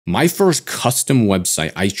My first custom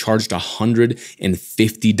website, I charged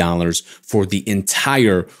 $150 for the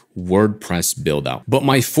entire WordPress build out. But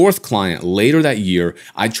my fourth client later that year,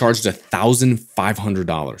 I charged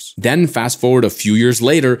 $1,500. Then fast forward a few years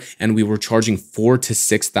later, and we were charging $4,000 to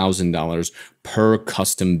 $6,000 per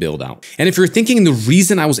custom build out. And if you're thinking the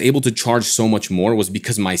reason I was able to charge so much more was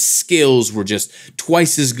because my skills were just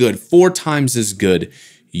twice as good, 4 times as good,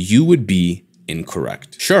 you would be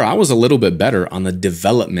incorrect. Sure, I was a little bit better on the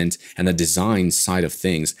development and the design side of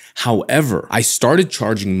things. However, I started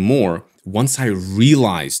charging more once I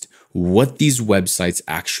realized what these websites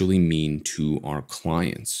actually mean to our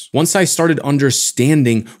clients. Once I started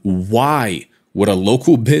understanding why would a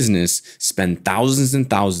local business spend thousands and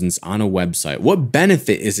thousands on a website, what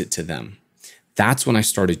benefit is it to them? That's when I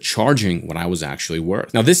started charging what I was actually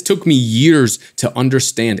worth. Now, this took me years to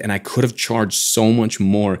understand, and I could have charged so much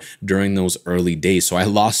more during those early days. So I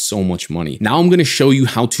lost so much money. Now I'm going to show you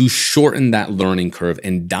how to shorten that learning curve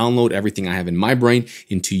and download everything I have in my brain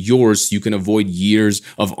into yours so you can avoid years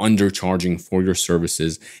of undercharging for your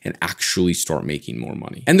services and actually start making more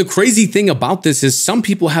money. And the crazy thing about this is some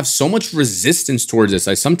people have so much resistance towards this.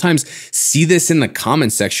 I sometimes see this in the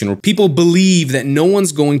comment section where people believe that no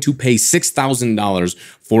one's going to pay $6,000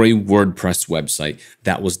 for a WordPress website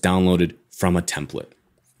that was downloaded from a template.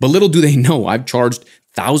 But little do they know, I've charged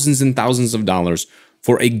thousands and thousands of dollars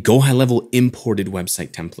for a GoHighLevel imported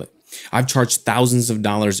website template. I've charged thousands of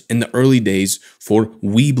dollars in the early days for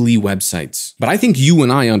Weebly websites. But I think you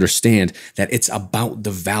and I understand that it's about the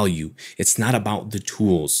value. It's not about the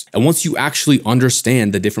tools. And once you actually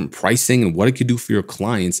understand the different pricing and what it could do for your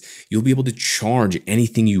clients, you'll be able to charge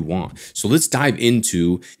anything you want. So let's dive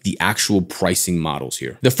into the actual pricing models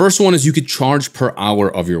here. The first one is you could charge per hour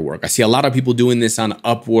of your work. I see a lot of people doing this on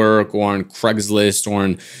Upwork or on Craigslist or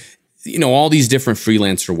on all these different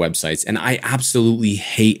freelancer websites. And I absolutely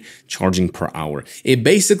hate charging per hour. It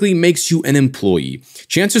basically makes you an employee.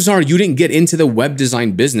 Chances are you didn't get into the web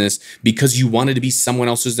design business because you wanted to be someone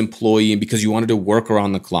else's employee and because you wanted to work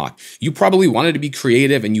around the clock. You probably wanted to be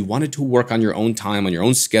creative and you wanted to work on your own time, on your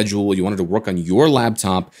own schedule. You wanted to work on your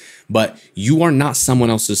laptop, but you are not someone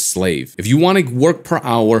else's slave. If you want to work per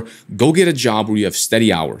hour, go get a job where you have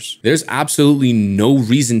steady hours. There's absolutely no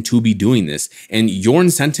reason to be doing this. And your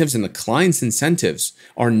incentives and the client's incentives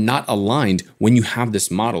are not aligned when you have this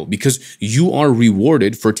model because you are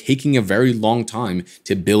rewarded for taking a very long time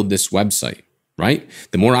to build this website, right?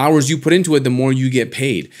 The more hours you put into it, the more you get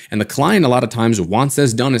paid. And the client a lot of times wants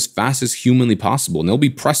this done as fast as humanly possible. And they'll be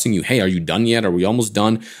pressing you, hey, are you done yet? Are we almost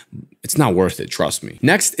done? It's not worth it, trust me.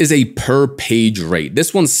 Next is a per page rate.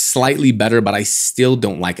 This one's slightly better, but I still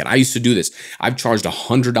don't like it. I used to do this. I've charged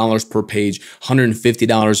 $100 per page,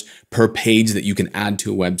 $150 per page that you can add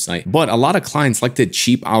to a website. But a lot of clients like to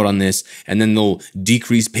cheap out on this and then they'll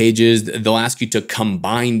decrease pages. They'll ask you to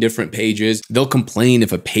combine different pages. They'll complain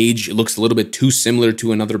if a page looks a little bit too similar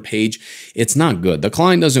to another page. It's not good. The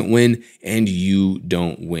client doesn't win and you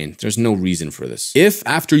don't win. There's no reason for this. If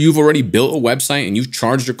after you've already built a website and you've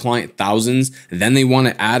charged your client thousands, then they want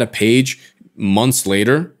to add a page months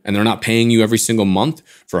later and they're not paying you every single month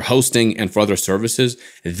for hosting and for other services,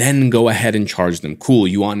 then go ahead and charge them. Cool,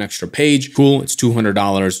 you want an extra page? Cool, it's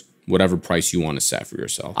 $200, whatever price you want to set for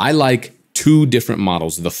yourself. I like 2 different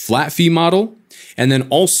models, the flat fee model and then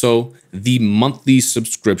also the monthly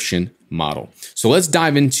subscription model. So let's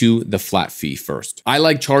dive into the flat fee first. I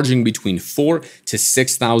like charging between $4,000 to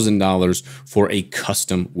 $6,000 for a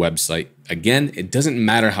custom website. Again, it doesn't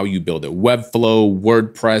matter how you build it. Webflow,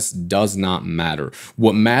 WordPress, does not matter.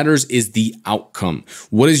 What matters is the outcome.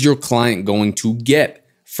 What is your client going to get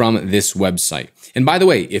from this website? And by the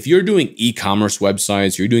way, if you're doing e-commerce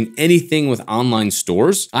websites, you're doing anything with online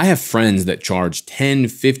stores, I have friends that charge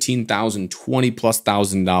 $10,000, $15,000,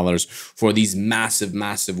 $20,000+ for these massive,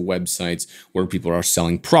 massive websites where people are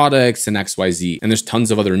selling products and XYZ. And there's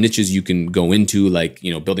tons of other niches you can go into, like,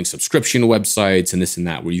 building subscription websites and this and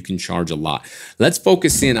that, where you can charge a lot. Let's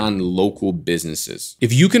focus in on local businesses.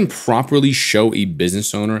 If you can properly show a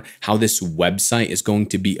business owner how this website is going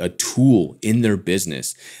to be a tool in their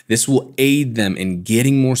business, this will aid them in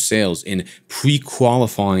getting more sales, in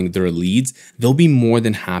pre-qualifying their leads, they'll be more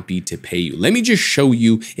than happy to pay you. Let me just show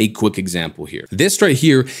you a quick example here. This right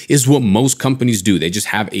here is what most companies do. They just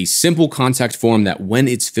have a simple contact form that when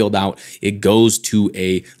it's filled out, it goes to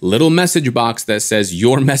a little message box that says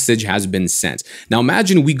your message has been sent. Now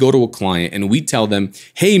imagine we go to a client and we tell them,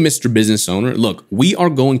 hey, Mr. Business Owner, look, we are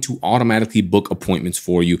going to automatically book appointments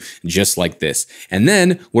for you just like this. And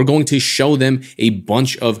then we're going to show them a bunch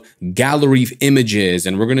bunch of gallery images,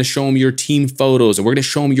 and we're going to show them your team photos, and we're going to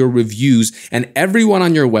show them your reviews. And everyone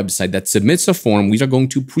on your website that submits a form, we are going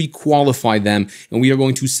to pre-qualify them, and we are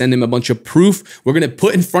going to send them a bunch of proof. We're going to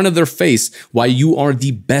put in front of their face why you are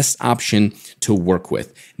the best option to work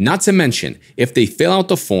with. Not to mention, if they fill out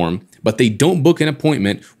the form, but they don't book an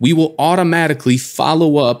appointment, we will automatically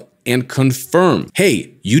follow up and confirm,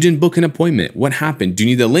 hey, you didn't book an appointment. What happened? Do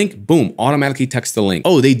you need the link? Boom, automatically text the link.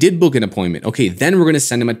 Oh, they did book an appointment. Okay, then we're gonna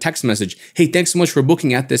send them a text message. Hey, thanks so much for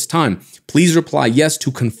booking at this time. Please reply yes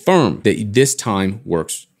to confirm that this time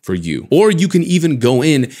works for you. Or you can even go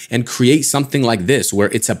in and create something like this, where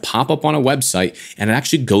it's a pop-up on a website and it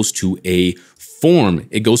actually goes to a form.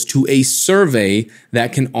 It goes to a survey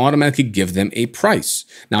that can automatically give them a price.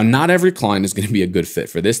 Now, not every client is going to be a good fit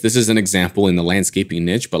for this. This is an example in the landscaping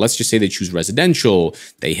niche, but let's just say they choose residential,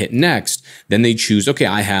 they hit next, then they choose, okay,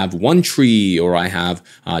 I have 1 tree, or I have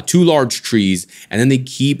 2 large trees, and then they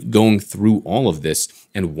keep going through all of this.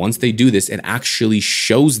 And once they do this, it actually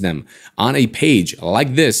shows them on a page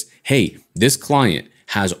like this, hey, this client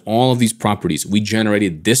has all of these properties. We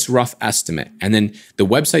generated this rough estimate. And then the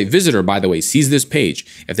website visitor, by the way, sees this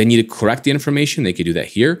page. If they need to correct the information, they can do that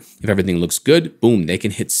here. If everything looks good, boom, they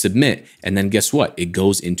can hit submit. And then guess what? It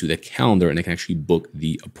goes into the calendar and they can actually book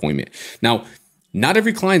the appointment. Now, not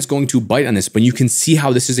every client is going to bite on this, but you can see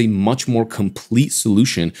how this is a much more complete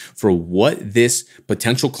solution for what this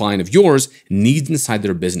potential client of yours needs inside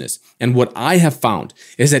their business. And what I have found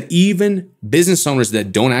is that even business owners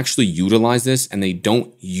that don't actually utilize this and they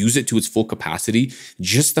don't use it to its full capacity,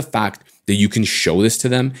 just the fact that you can show this to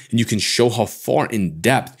them and you can show how far in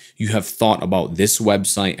depth you have thought about this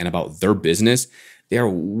website and about their business, they are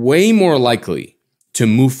way more likely to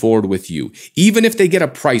move forward with you. Even if they get a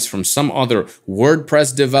price from some other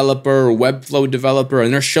WordPress developer or Webflow developer,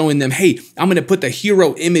 and they're showing them, hey, I'm gonna put the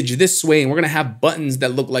hero image this way, and we're gonna have buttons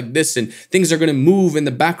that look like this, and things are gonna move in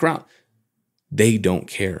the background. They don't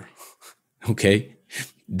care, okay?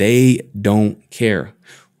 They don't care.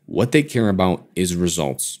 What they care about is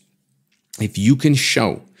results. If you can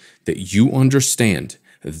show that you understand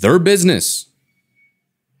their business,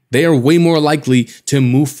 they are way more likely to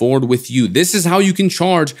move forward with you. This is how you can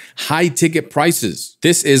charge high ticket prices.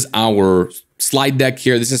 This is our slide deck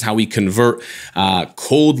here. This is how we convert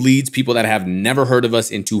cold leads, people that have never heard of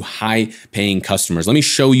us, into high paying customers. Let me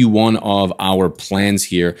show you one of our plans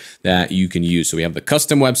here that you can use. So we have the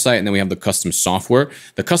custom website and then we have the custom software.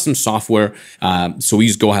 The custom software, so we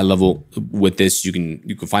use GoHighLevel with this. You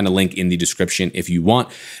can find a link in the description if you want,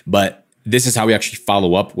 but this is how we actually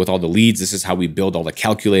follow up with all the leads. This is how we build all the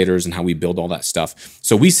calculators and how we build all that stuff.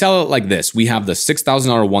 So we sell it like this. We have the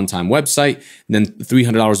 $6,000 one-time website, then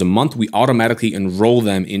 $300 a month. We automatically enroll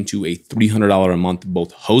them into a $300 a month,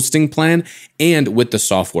 both hosting plan and with the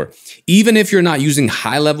software. Even if you're not using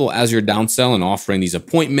HighLevel as your downsell and offering these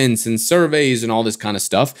appointments and surveys and all this kind of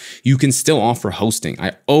stuff, you can still offer hosting.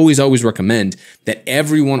 I always recommend that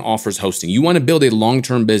everyone offers hosting. You want to build a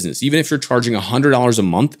long-term business. Even if you're charging $100 a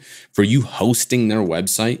month for you hosting their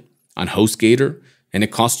website on HostGator, and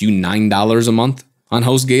it costs you $9 a month on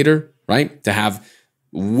HostGator, right? To have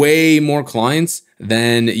way more clients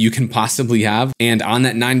than you can possibly have. And on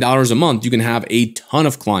that $9 a month, you can have a ton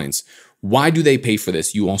of clients. Why do they pay for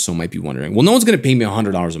this? You also might be wondering, well, no one's going to pay me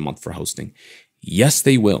 $100 a month for hosting. Yes,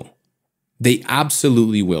 they will. They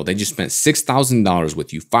absolutely will. They just spent $6,000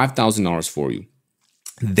 with you, $5,000 for you.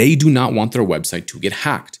 They do not want their website to get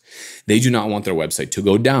hacked. They do not want their website to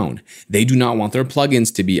go down. They do not want their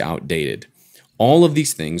plugins to be outdated. All of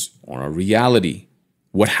these things are a reality.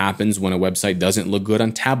 What happens when a website doesn't look good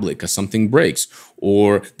on tablet because something breaks,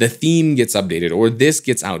 or the theme gets updated, or this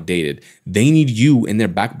gets outdated? They need you in their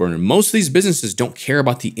back burner. Most of these businesses don't care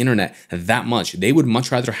about the internet that much. They would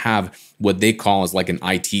much rather have what they call as like an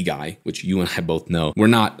IT guy, which you and I both know. We're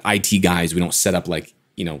not IT guys. We don't set up like,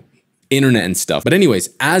 internet and stuff. But anyways,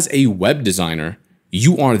 as a web designer,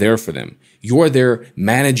 you are there for them. You're there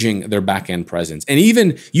managing their back-end presence. And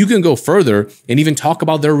even you can go further and even talk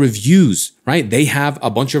about their reviews, right? They have a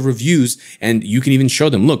bunch of reviews and you can even show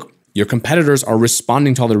them, look, your competitors are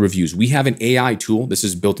responding to all their reviews. We have an AI tool. This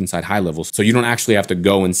is built inside HighLevel. So you don't actually have to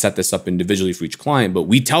go and set this up individually for each client, but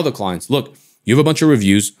we tell the clients, look, you have a bunch of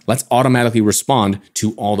reviews. Let's automatically respond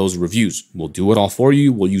to all those reviews. We'll do it all for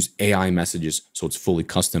you. We'll use AI messages so it's fully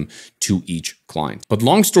custom to each client. But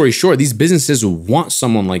long story short, these businesses want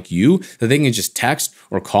someone like you that they can just text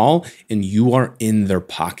or call and you are in their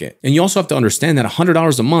pocket. And you also have to understand that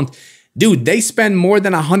 $100 a month, dude, they spend more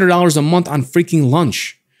than $100 a month on freaking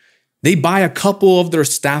lunch. They buy a couple of their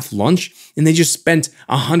staff lunch and they just spent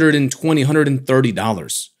 $120,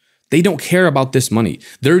 $130. They don't care about this money.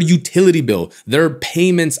 Their utility bill, their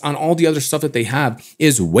payments on all the other stuff that they have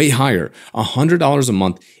is way higher. $100 a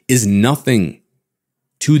month is nothing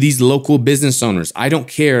to these local business owners. I don't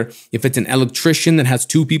care if it's an electrician that has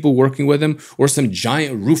 2 people working with him or some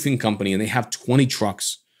giant roofing company and they have 20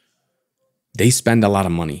 trucks. They spend a lot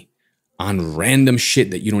of money on random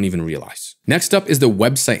shit that you don't even realize. Next up is the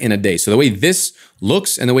website in a day. So the way this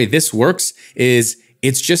looks and the way this works is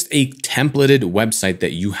it's just a templated website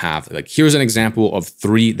that you have. Like here's an example of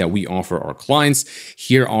 3 that we offer our clients.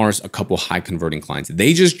 Here are a couple high converting clients.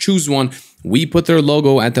 They just choose one. We put their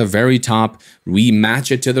logo at the very top. We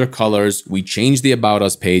match it to their colors. We change the About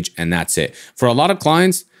Us page and that's it. For a lot of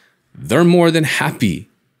clients, they're more than happy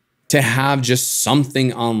to have just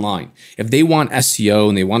something online. If they want SEO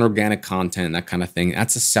and they want organic content and that kind of thing,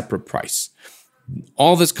 that's a separate price.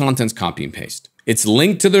 All this content's copy and paste. It's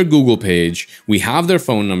linked to their Google page. We have their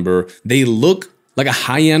phone number. They look like a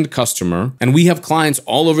high-end customer. And we have clients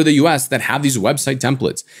all over the US that have these website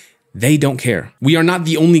templates. They don't care. We are not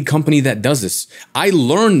the only company that does this. I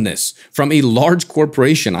learned this from a large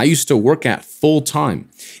corporation I used to work at full time.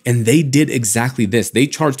 And they did exactly this. They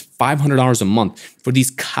charged $500 a month for these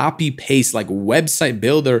copy paste like website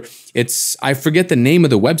builder. I forget the name of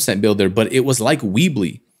the website builder, but it was like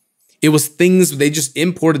Weebly. It was things, they just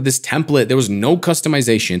imported this template. There was no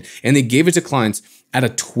customization and they gave it to clients at a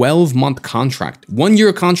 12-month contract,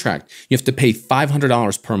 1-year contract. You have to pay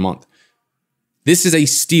 $500 per month. This is a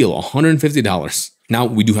steal, $150. Now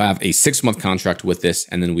we do have a 6-month contract with this.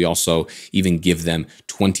 And then we also even give them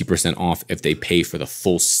 20% off if they pay for the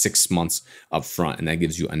full 6 months up front. And that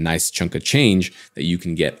gives you a nice chunk of change that you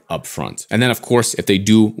can get up front. And then of course, if they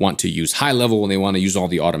do want to use HighLevel and they want to use all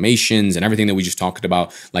the automations and everything that we just talked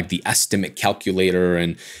about, like the estimate calculator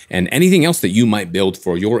and anything else that you might build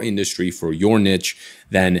for your industry, for your niche,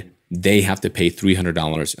 then they have to pay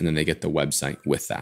 $300 and then they get the website with that.